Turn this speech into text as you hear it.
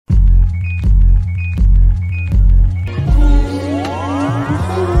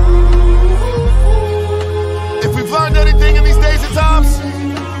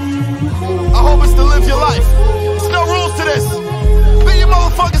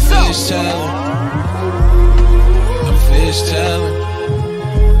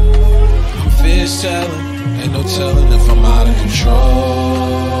telling if I'm out of control.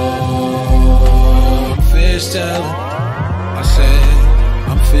 I'm fishtailing. I said,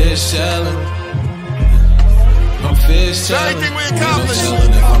 I'm fishtailing. I'm fishtailing. Anything we accomplish.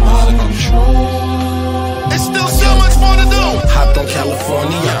 Telling if I'm out of control. It's still so much more to do. Hot on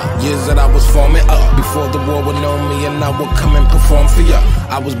California, years that I was forming up before the world would know me, and I would come and perform for ya.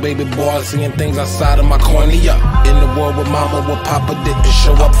 I was baby boy seeing things outside of my cornea. In the world with mama, where papa didn't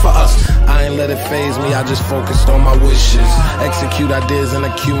show up for us. I ain't let it faze me, I just focused on my wishes. Execute ideas and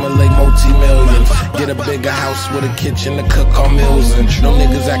accumulate multi-millions. Get a bigger house with a kitchen to cook our meals in. No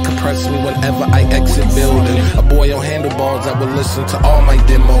niggas that could press me whenever I exit building. A boy on handlebars that would listen to all my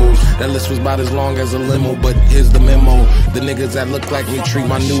demos. That list was about as long as a limo, but here's the memo. The niggas that look like me treat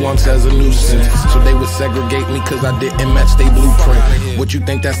my nuance as a nuisance. So they would segregate me cause I didn't match they blueprint. What you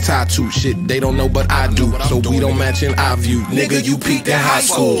think that's tied to? Shit, they don't know but I do. So we don't match in our view. Nigga, you peaked in high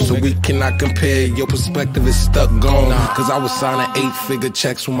school, so we cannot compare. Your perspective is stuck gone. Cause I was signing 8-figure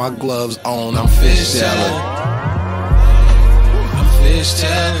checks with my gloves on. I'm fishtailing. I'm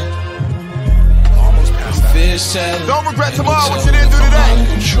fishtailing. Don't regret tomorrow what you didn't do today.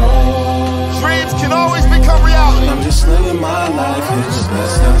 Dreams can always become reality. I'm just living my life, it's the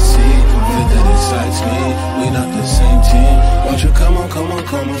best I see. Feel that excites me, we not the same team. Won't you come on,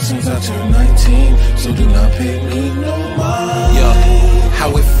 since I turned 19. So do not pay me no mind. Yo, how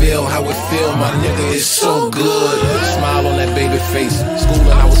it feel, my nigga, it's so good. Smile on that baby face,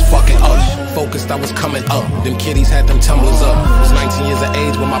 schooling I was fucking up. Focused, I was coming up, them kiddies had them tumblers up. Was 19 years of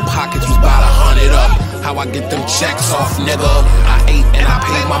age when my pockets was about 100 up. How I get them checks off, nigga? I ate and I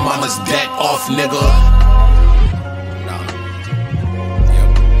paid my mama's debt off, nigga.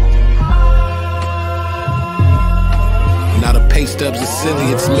 Now the pay stubs are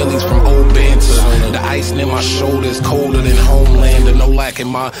silly, it's millies from old banter. The ice near my shoulder is colder than Homelander. No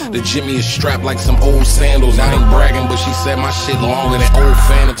lacking, the Jimmy is strapped like some old sandals. I ain't bragging, but she said my shit longer than old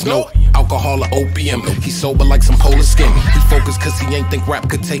phantoms. No alcohol or opium, he sober like some polar skin. He focused cause he ain't think rap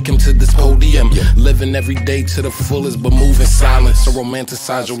could take him to this podium. Living every day to the fullest but moving silent. So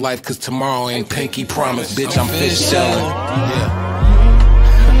romanticize your life cause tomorrow ain't pinky promise. Bitch, I'm fishtailing. Yeah.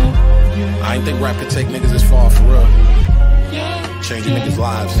 I ain't think rap could take niggas this far for real. Changing niggas'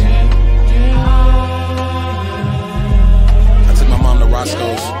 lives. I took my mom to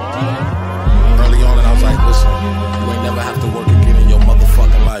Roscoe's early on and I was like, listen, you ain't never have to work again in your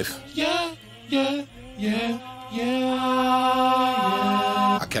motherfucking life.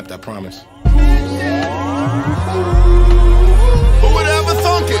 I kept that promise. Who would ever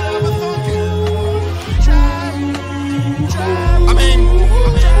thunk it?